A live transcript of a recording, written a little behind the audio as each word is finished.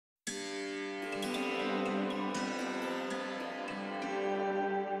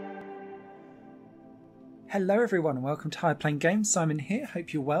Hello everyone and welcome to High Playing Games. Simon here,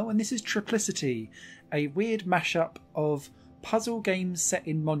 hope you're well, and this is Triplicity, a weird mashup of puzzle games set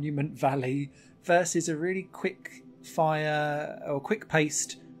in Monument Valley versus a really quick fire or quick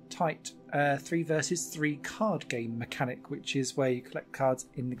paced tight 3 versus 3 card game mechanic, which is where you collect cards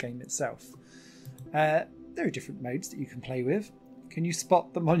in the game itself. There are different modes that you can play with. Can you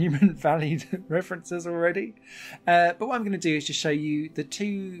spot the Monument Valley references already? But what I'm going to do is just show you the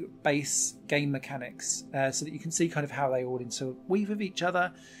 2 base game mechanics so that you can see kind of how they all interweave with each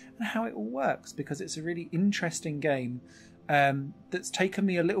other and how it all works, because it's a really interesting game that's taken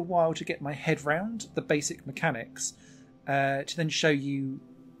me a little while to get my head round the basic mechanics to then show you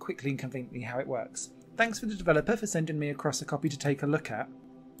quickly and conveniently how it works. Thanks for the developer for sending me across a copy to take a look at.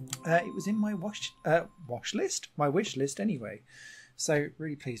 It was in my wish list anyway. So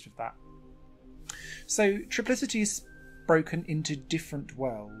really pleased with that. So Triplicity is broken into different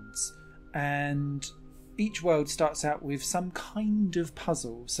worlds, and each world starts out with some kind of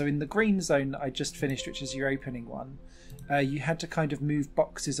puzzle. So in the green zone that I just finished, which is your opening one, you had to kind of move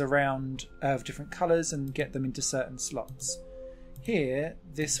boxes around of different colours and get them into certain slots. Here,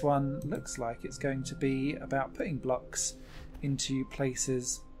 this one looks like it's going to be about putting blocks into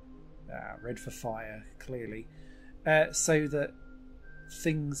places, red for fire, clearly, so that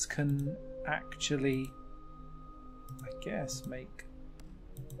things can actually, I guess, make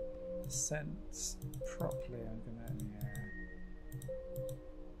sense properly. I'm gonna,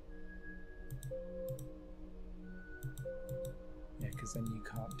 yeah, because then you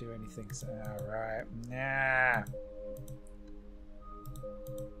can't do anything. So, all right, nah.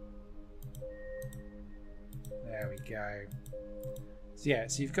 There we go. So yeah,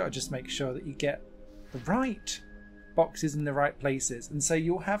 so you've got to just make sure that you get the right boxes in the right places, and so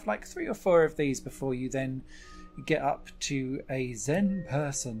you'll have like 3 or 4 of these before you then get up to a Zen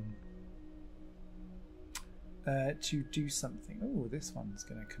person to do something. Oh, this one's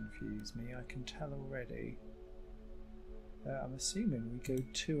going to confuse me, I can tell already. I'm assuming we go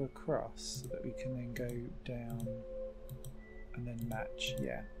 2 across so that we can then go down and then match.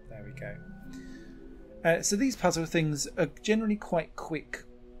 Yeah, there we go. So these puzzle things are generally quite quick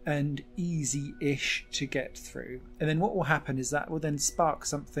and easy-ish to get through, and then what will happen is that will then spark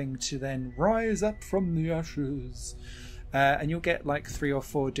something to then rise up from the ashes, and you'll get like 3 or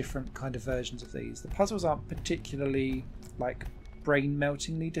 4 different kind of versions of these. The puzzles aren't particularly like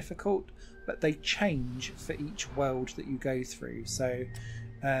brain-meltingly difficult, but they change for each world that you go through. So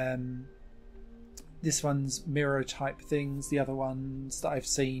this one's mirror type things. The other ones that I've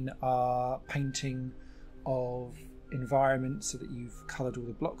seen are painting of environment so that you've coloured all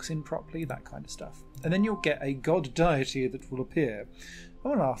the blocks in properly, that kind of stuff. And then you'll get a god deity that will appear. I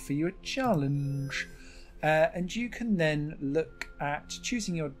want to offer you a challenge. And you can then look at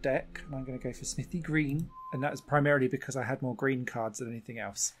choosing your deck, and I'm going to go for Smithy Green, and that is primarily because I had more green cards than anything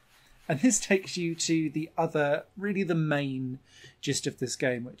else. And this takes you to the other, really the main gist of this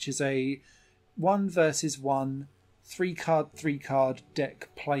game, which is a 1 versus 1 3 card deck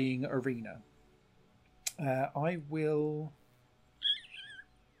playing arena. I'll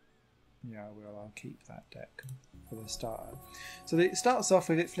keep that deck for the starter. So it starts off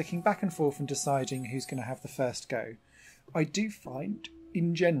with it flicking back and forth and deciding who's going to have the first go. I do find,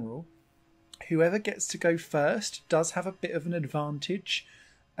 in general, whoever gets to go first does have a bit of an advantage,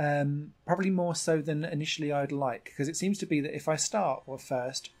 probably more so than initially I'd like, because it seems to be that if I start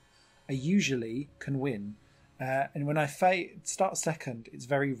first, I usually can win. And when I start second, it's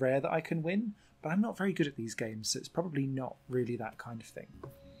very rare that I can win, but I'm not very good at these games, so it's probably not really that kind of thing.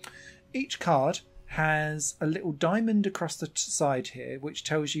 Each card has a little diamond across the side here, which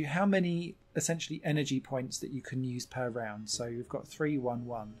tells you how many essentially energy points that you can use per round. So you've got 3, 1,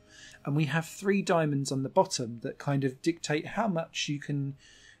 1. And we have 3 diamonds on the bottom that kind of dictate how much you can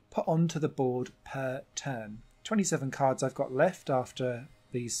put onto the board per turn. 27 cards I've got left after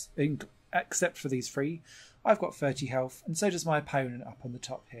these, except for these 3. I've got 30 health, and so does my opponent up on the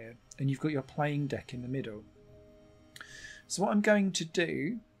top here. And you've got your playing deck in the middle. So what I'm going to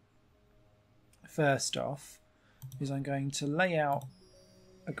do, first off, is I'm going to lay out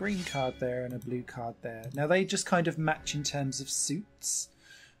a green card there and a blue card there. Now they just kind of match in terms of suits.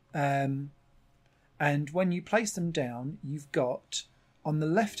 And when you place them down, you've got, on the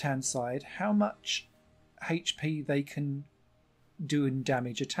left-hand side, how much HP they can do in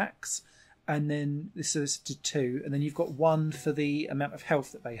damage attacks. And then this is to 2, and then you've got 1 for the amount of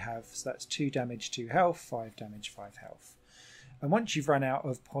health that they have. So that's 2 damage, 2 health, 5 damage, 5 health. And once you've run out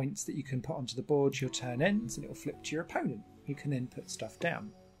of points that you can put onto the board, your turn ends and it will flip to your opponent, who can then put stuff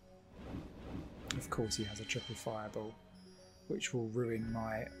down. Of course, he has a triple fireball, which will ruin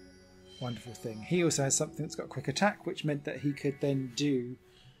my wonderful thing. He also has something that's got quick attack, which meant that he could then do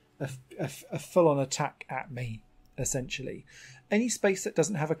a full-on attack at me, essentially. Any space that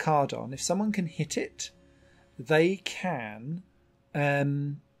doesn't have a card on, if someone can hit it, they can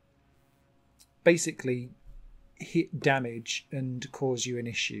basically hit damage and cause you an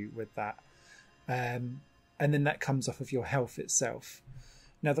issue with that. And then that comes off of your health itself.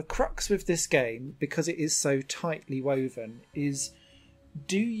 Now, the crux with this game, because it is so tightly woven, is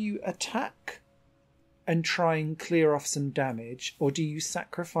do you attack and try and clear off some damage, or do you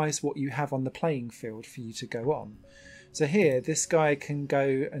sacrifice what you have on the playing field for you to go on? So here, this guy can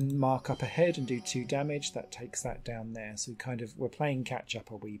go and mark up ahead and do 2 damage. That takes that down there. So we're playing catch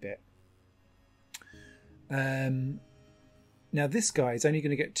up a wee bit. Now this guy is only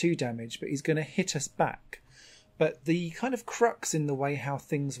going to get 2 damage, but he's going to hit us back. But the kind of crux in the way how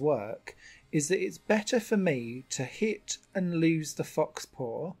things work is that it's better for me to hit and lose the fox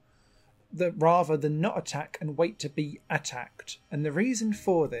paw rather than not attack and wait to be attacked. And the reason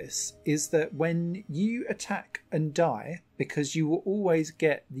for this is that when you attack and die, because you will always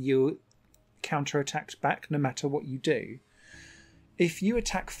get your counter-attacked back no matter what you do, if you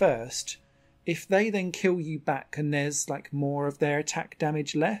attack first, if they then kill you back and there's like more of their attack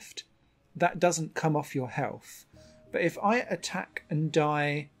damage left, that doesn't come off your health. But if I attack and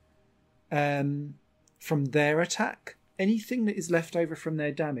die from their attack, anything that is left over from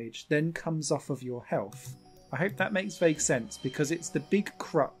their damage then comes off of your health. I hope that makes vague sense, because it's the big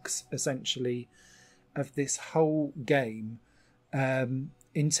crux, essentially, of this whole game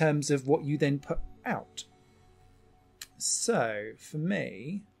in terms of what you then put out. So, for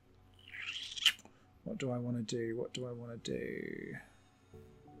me, what do I want to do? What do I want to do?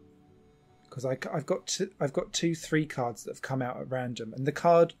 Because I've got 2 3 cards that have come out at random, and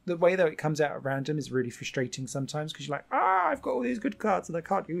the way that it comes out at random is really frustrating sometimes, because you're like, I've got all these good cards and I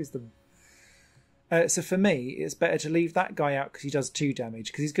can't use them. So for me, it's better to leave that guy out because he does 2 damage,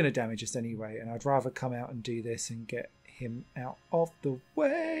 because he's going to damage us anyway, and I'd rather come out and do this and get him out of the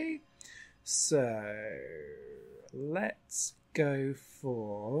way. So let's go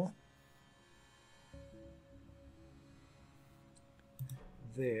for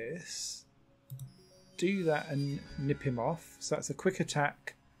this. Do that and nip him off. So that's a quick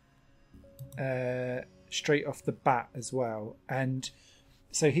attack straight off the bat as well. And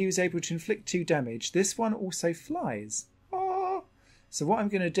so he was able to inflict 2 damage. This one also flies. Oh! So what I'm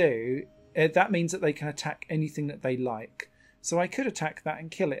going to do, that means that they can attack anything that they like. So I could attack that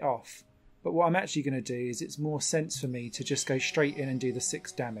and kill it off. But what I'm actually going to do is it's more sense for me to just go straight in and do the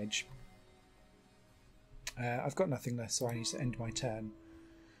 6 damage. I've got nothing left, so I need to end my turn.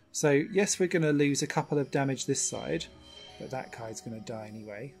 So, yes, we're going to lose a couple of damage this side, but that guy's going to die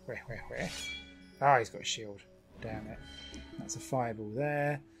anyway. Ah, he's got a shield. Damn it. That's a fireball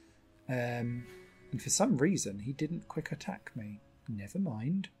there. And for some reason, he didn't quick attack me. Never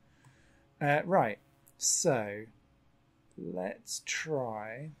mind. Right, so let's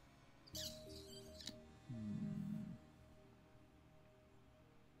try...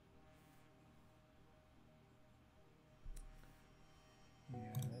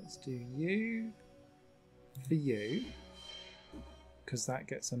 Let's do you for you, because that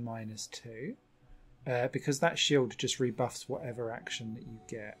gets a -2. Because that shield just rebuffs whatever action that you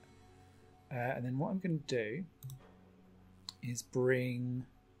get. And then what I'm going to do is bring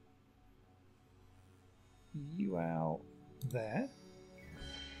you out there,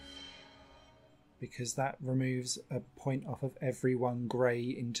 because that removes a point off of every 1 grey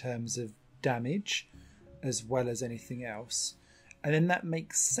in terms of damage, as well as anything else. And then that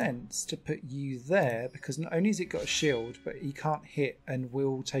makes sense to put you there, because not only has it got a shield, but he can't hit and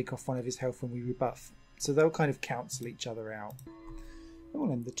will take off 1 of his health when we rebuff. So they'll kind of cancel each other out. And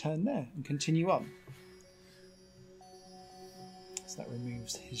we'll end the turn there and continue on. So that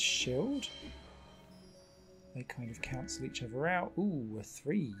removes his shield. They kind of cancel each other out. Ooh, a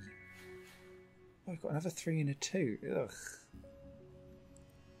 3. Oh, I've got another 3 and a 2. Ugh.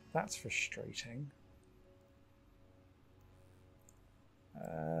 That's frustrating.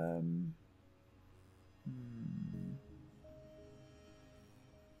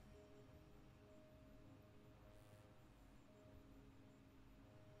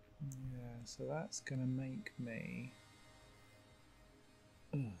 Yeah, so that's going to make me...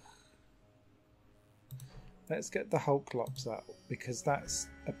 Ugh. Let's get the Hulklops up, because that's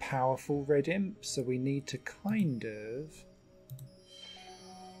a powerful red imp, so we need to kind of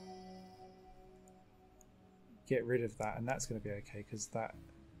get rid of that, and that's going to be okay, because that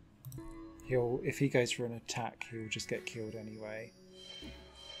if he goes for an attack, he'll just get killed anyway.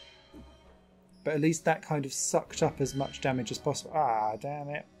 But at least that kind of sucked up as much damage as possible. Ah, damn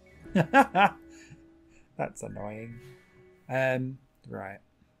it. That's annoying. Right.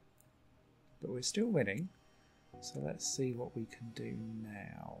 But we're still winning. So let's see what we can do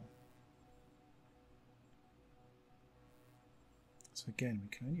now. So again, we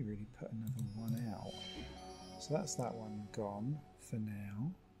can only really put another one out. So that's that one gone for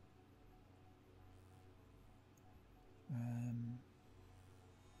now.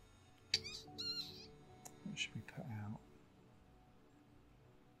 What should we put out?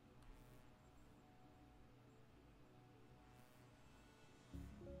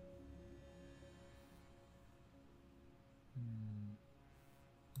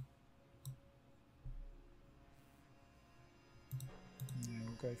 Yeah,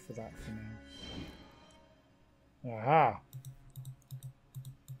 we'll go for that for now. Aha!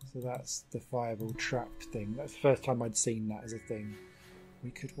 So that's the fireball trap thing. That's the first time I'd seen that as a thing.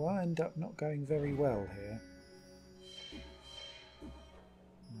 We could wind up not going very well here.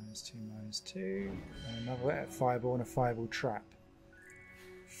 -2, and another fireball and a fireball trap.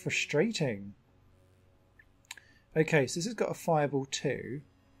 Frustrating. Okay, so this has got a fireball too.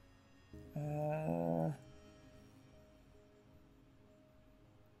 So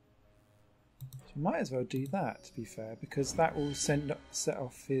might as well do that, to be fair, because that will set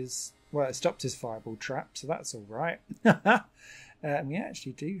off his... Well, it stopped his fireball trap, so that's all right. And we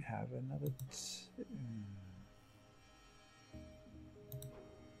actually do have another...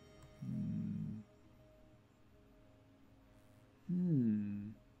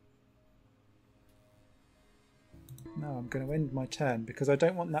 No, I'm going to end my turn because I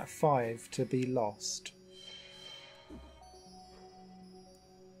don't want that 5 to be lost.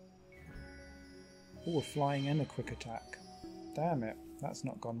 Oh, a flying and a quick attack. Damn it, that's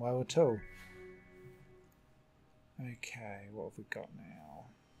not gone well at all. Okay, what have we got now?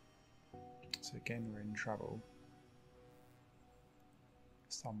 So again, we're in trouble.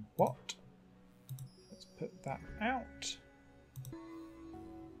 Somewhat. Let's put that out.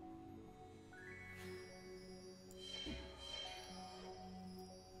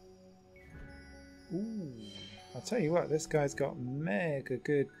 Ooh, I'll tell you what, this guy's got mega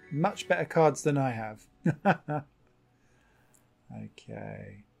good, much better cards than I have.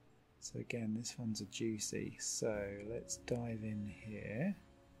 Okay, so again, this one's a juicy, so let's dive in here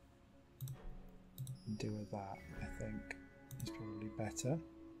and deal with that. I think is probably better.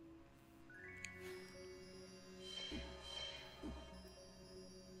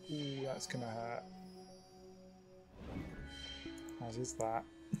 Ooh, that's gonna hurt. As is that.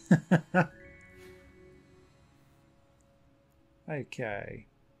 Okay,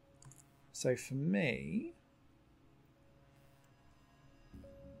 so for me,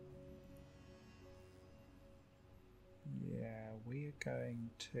 yeah, we are going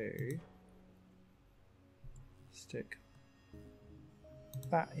to stick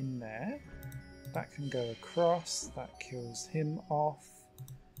that in there. That can go across, that kills him off.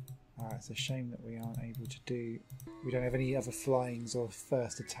 It's a shame that we aren't able to do, we don't have any other flyings or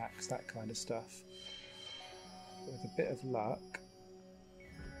first attacks, that kind of stuff. But with a bit of luck,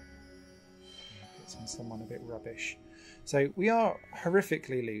 puts in someone a bit rubbish. So we are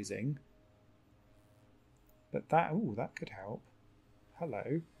horrifically losing, but that, ooh, that could help.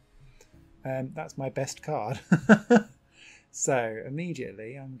 Hello. That's my best card. So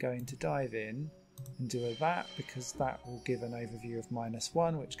immediately I'm going to dive in and do a that, because that will give an overview of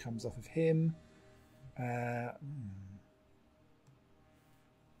 -1, which comes off of him. Yeah,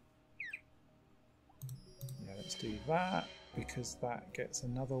 let's do that, because that gets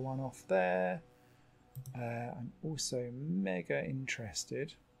another one off there. I'm also mega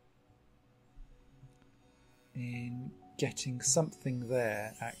interested in getting something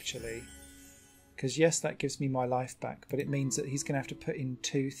there, actually. Because yes, that gives me my life back, but it means that he's going to have to put in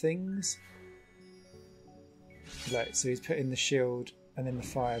 2 things. Like, so he's put in the shield and then the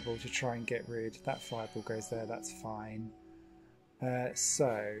fireball to try and get rid. That fireball goes there, that's fine.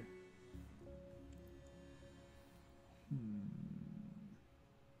 So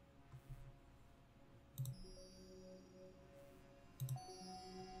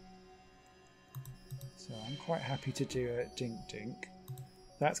I'm quite happy to do a dink dink.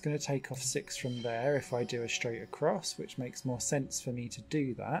 That's going to take off 6 from there if I do a straight across, which makes more sense for me to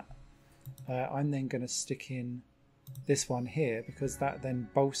do that. I'm then going to stick in this one here, because that then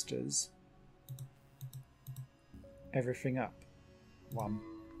bolsters everything up one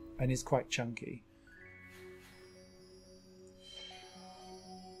and is quite chunky.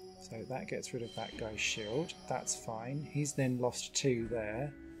 So that gets rid of that guy's shield. That's fine. He's then lost 2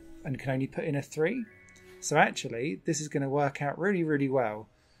 there and can only put in a 3. So actually, this is going to work out really, really well.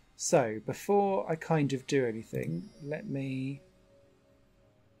 So before I kind of do anything, let me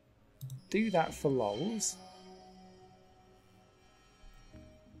do that for lols.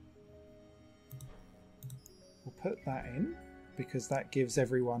 We'll put that in because that gives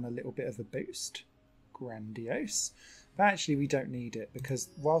everyone a little bit of a boost. Grandiose. But actually we don't need it because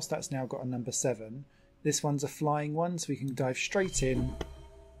whilst that's now got a number 7, this one's a flying one, so we can dive straight in,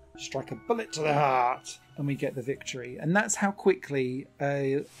 strike a bullet to the heart, and we get the victory. And that's how quickly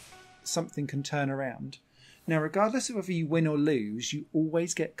something can turn around. Now, regardless of whether you win or lose, you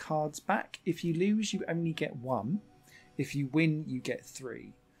always get cards back. If you lose, you only get 1. If you win, you get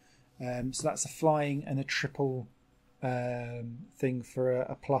 3. So that's a flying and a triple thing for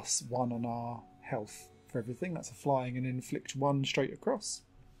a +1 on our health for everything. That's a flying and inflict 1 straight across.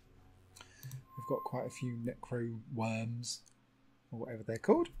 We've got quite a few necro worms, or whatever they're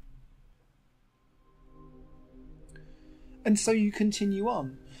called. And so you continue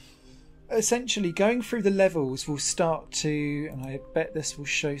on. Essentially, going through the levels will start to, and I bet this will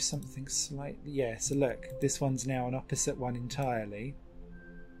show something slightly. Yeah, so look, this one's now an opposite one entirely.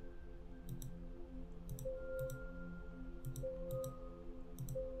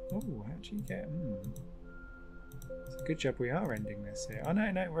 Oh, how do you get? It's a good job we are ending this here. Oh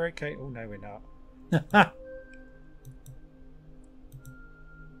no, we're okay. Oh no, we're not.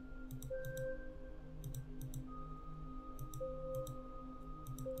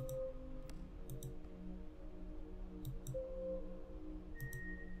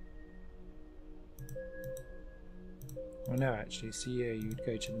 Oh no, actually, so yeah, you'd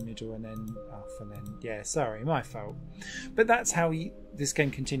go to the middle and then off and then, yeah, sorry, my fault. But that's how this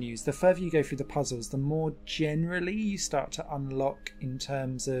game continues. The further you go through the puzzles, the more generally you start to unlock in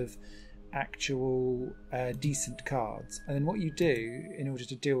terms of actual decent cards. And then what you do in order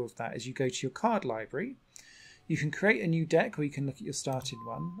to deal with that is you go to your card library. You can create a new deck or you can look at your started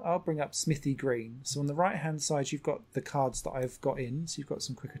one. I'll bring up Smithy Green. So on the right hand side you've got the cards that I've got in. So you've got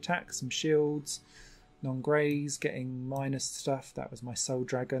some quick attacks, some shields, non-greys, getting minus stuff. That was my Soul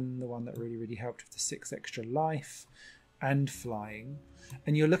Dragon, the one that really helped with the 6 extra life, and flying.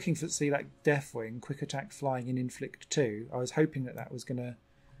 And you're looking for, see, like Deathwing, quick attack, flying, and inflict 2. I was hoping that was going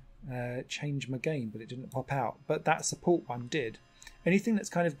to change my game, but it didn't pop out. But that support one did. Anything that's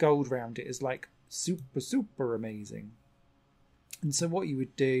kind of gold round it is like super amazing. And so what you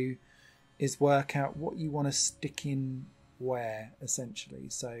would do is work out what you want to stick in where, essentially.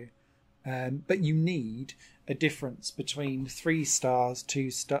 So but you need a difference between 3 stars,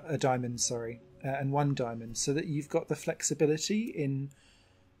 a diamond, and 1 diamond, so that you've got the flexibility in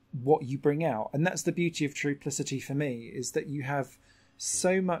what you bring out. And that's the beauty of Triplicity for me, is that you have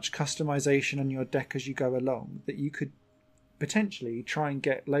so much customization on your deck as you go along that you could potentially try and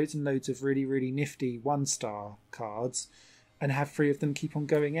get loads and loads of really nifty 1-star cards and have 3 of them keep on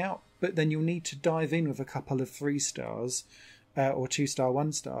going out. But then you'll need to dive in with a couple of 3 stars or 2-star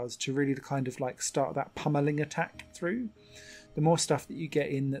 1-stars to really kind of like start that pummeling attack through. The more stuff that you get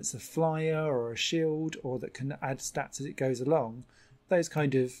in that's a flyer or a shield or that can add stats as it goes along, those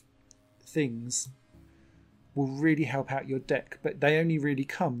kind of things will really help out your deck. But they only really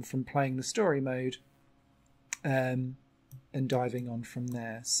come from playing the story mode and diving on from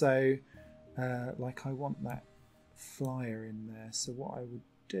there. So like I want that flyer in there, so what I would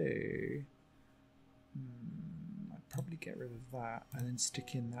do, I'd probably get rid of that and then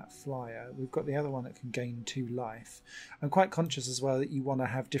stick in that flyer. We've got the other one that can gain 2 life. I'm quite conscious as well that you want to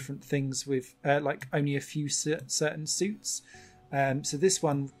have different things with like only a few certain suits. So this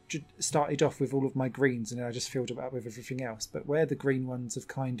one started off with all of my greens and then I just filled it up with everything else. But where the green ones have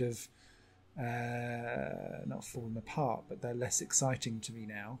kind of not fallen apart, but they're less exciting to me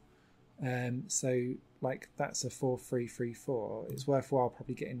now. So like that's a 4-3-3-4. It's worthwhile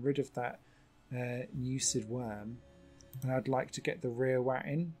probably getting rid of that Nucid Worm, and I'd like to get the rear Wat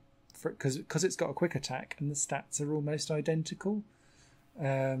in because it's got a quick attack and the stats are almost identical.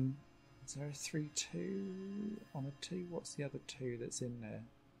 Is there a 3-2 on a 2? What's the other 2 that's in there?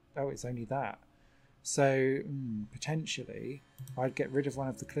 Oh, it's only that. So potentially I'd get rid of one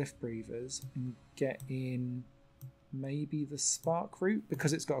of the Cliff Breathers and get in maybe the Spark Root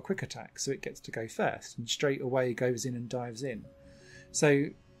because it's got a quick attack, so it gets to go first and straight away goes in and dives in. So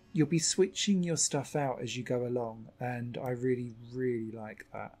you'll be switching your stuff out as you go along, and I really like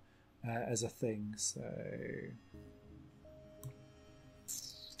that as a thing. So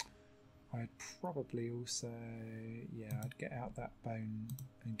I'd probably also, I'd get out that bone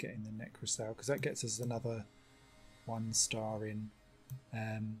and get in the Necrocell because that gets us another 1-star in.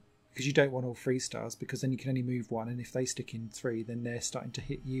 Because you don't want all 3 stars, because then you can only move 1, and if they stick in 3, then they're starting to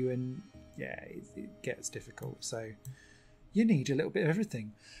hit you, and it gets difficult. So you need a little bit of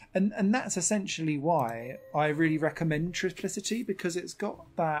everything, and that's essentially why I really recommend Triplicity, because it's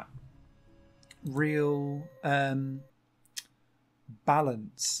got that real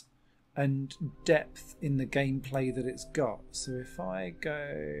balance and depth in the gameplay that it's got. So if I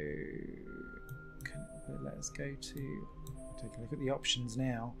go, let's go to take a look at the options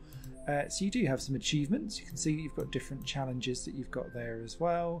now. So you do have some achievements. You can see that you've got different challenges that you've got there as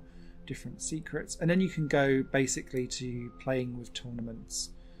well, different secrets, and then you can go basically to playing with tournaments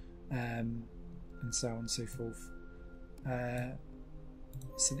and so on and so forth,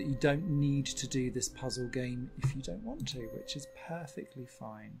 so that you don't need to do this puzzle game if you don't want to, which is perfectly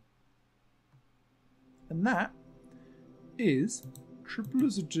fine. And that is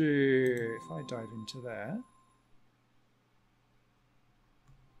Triplicity. If I dive into there,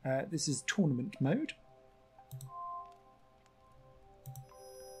 this is tournament mode,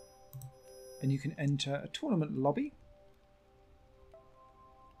 and you can enter a tournament lobby.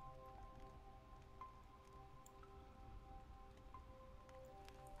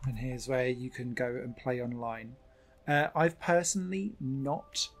 And here's where you can go and play online. I've personally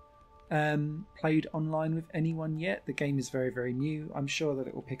not played online with anyone yet. The game is very, very new. I'm sure that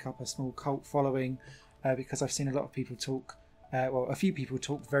it will pick up a small cult following because I've seen a lot of people talk, well, a few people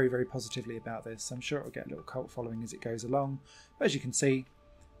talk very, very positively about this. I'm sure it will get a little cult following as it goes along. But as you can see,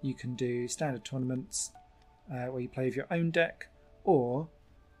 you can do standard tournaments where you play with your own deck, or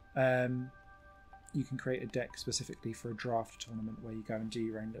you can create a deck specifically for a draft tournament where you go and do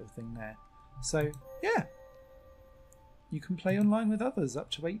your own little thing there. So, yeah. You can play online with others, up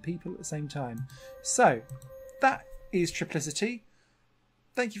to 8 people at the same time. So, that is Triplicity.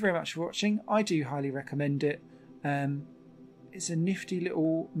 Thank you very much for watching. I do highly recommend it. It's a nifty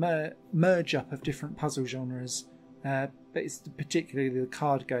little merge up of different puzzle genres, but it's particularly the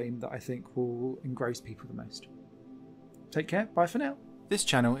card game that I think will engross people the most. Take care. Bye for now. This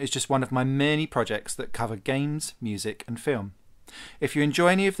channel is just one of my many projects that cover games, music and film. If you enjoy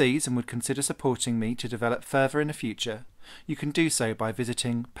any of these and would consider supporting me to develop further in the future, you can do so by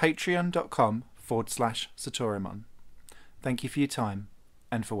visiting patreon.com/Satorimon. Thank you for your time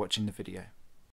and for watching the video.